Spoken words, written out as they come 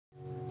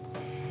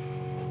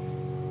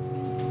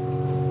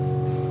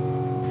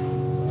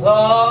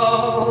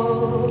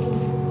Though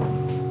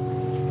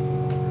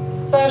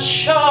the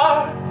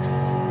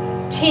shark's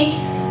teeth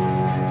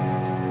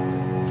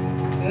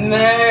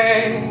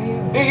may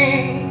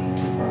be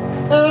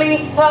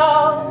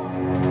lethal,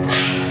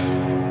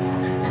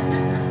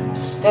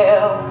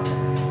 still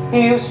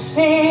you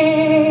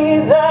see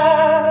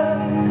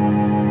them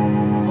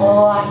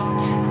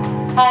white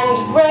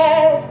and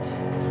red.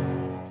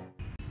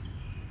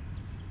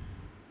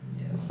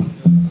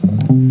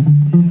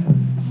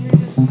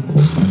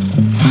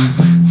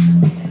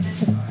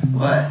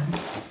 What?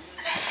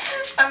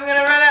 I'm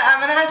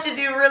gonna have to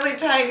do really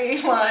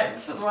tiny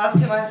lines for the last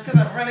 2 lines because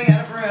I'm running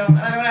out of room, and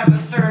I'm gonna have the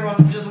third one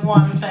with just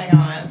one thing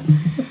on it.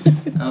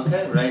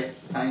 Okay, write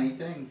tiny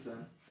things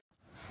then.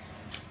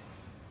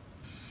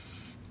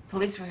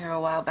 Police were here a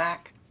while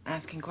back,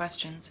 asking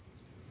questions.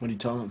 What did you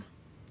tell them?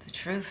 The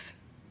truth.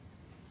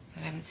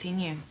 But I haven't seen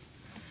you.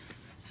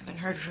 Haven't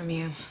heard from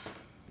you.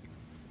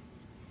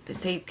 They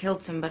say you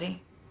killed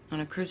somebody on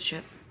a cruise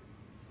ship.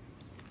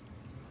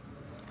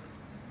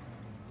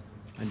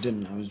 I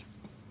didn't. I was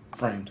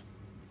framed.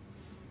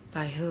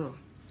 By who?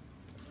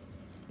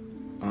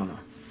 I don't know.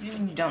 What do you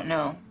mean you don't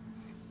know?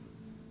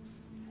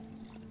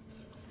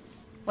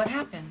 What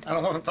happened? I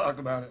don't want to talk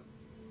about it.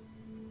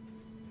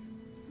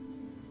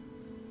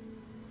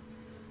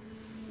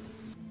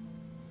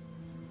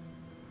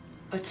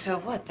 But so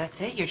what?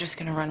 That's it? You're just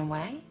gonna run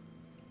away?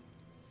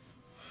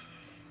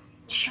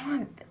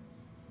 Sean,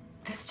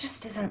 this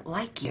just isn't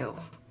like you.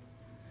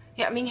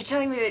 Yeah, I mean, you're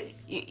telling me that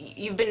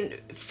you've been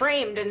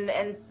framed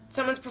and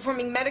someone's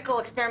performing medical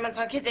experiments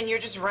on kids and you're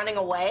just running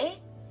away?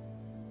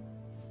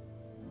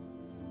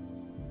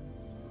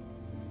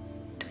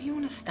 Do you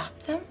want to stop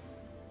them?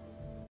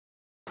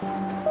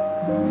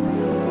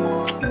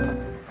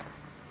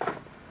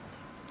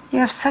 You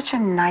have such a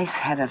nice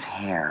head of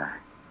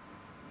hair.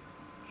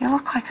 You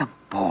look like a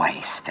boy,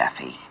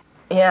 Steffi.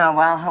 Yeah,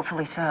 well,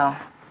 hopefully so. I'm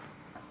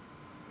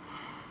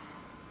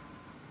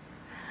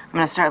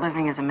gonna start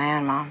living as a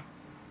man, Mom.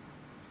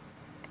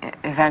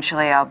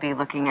 Eventually, I'll be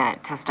looking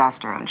at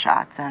testosterone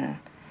shots and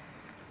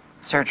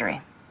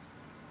surgery.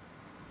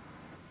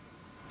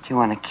 Do you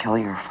want to kill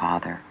your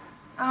father?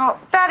 Oh,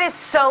 that is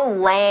so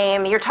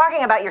lame. You're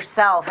talking about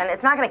yourself, and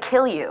it's not gonna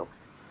kill you.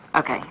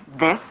 Okay,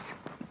 this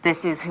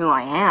is who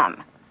I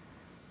am.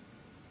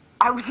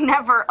 I was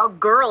never a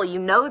girl, you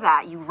know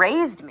that. You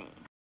raised me.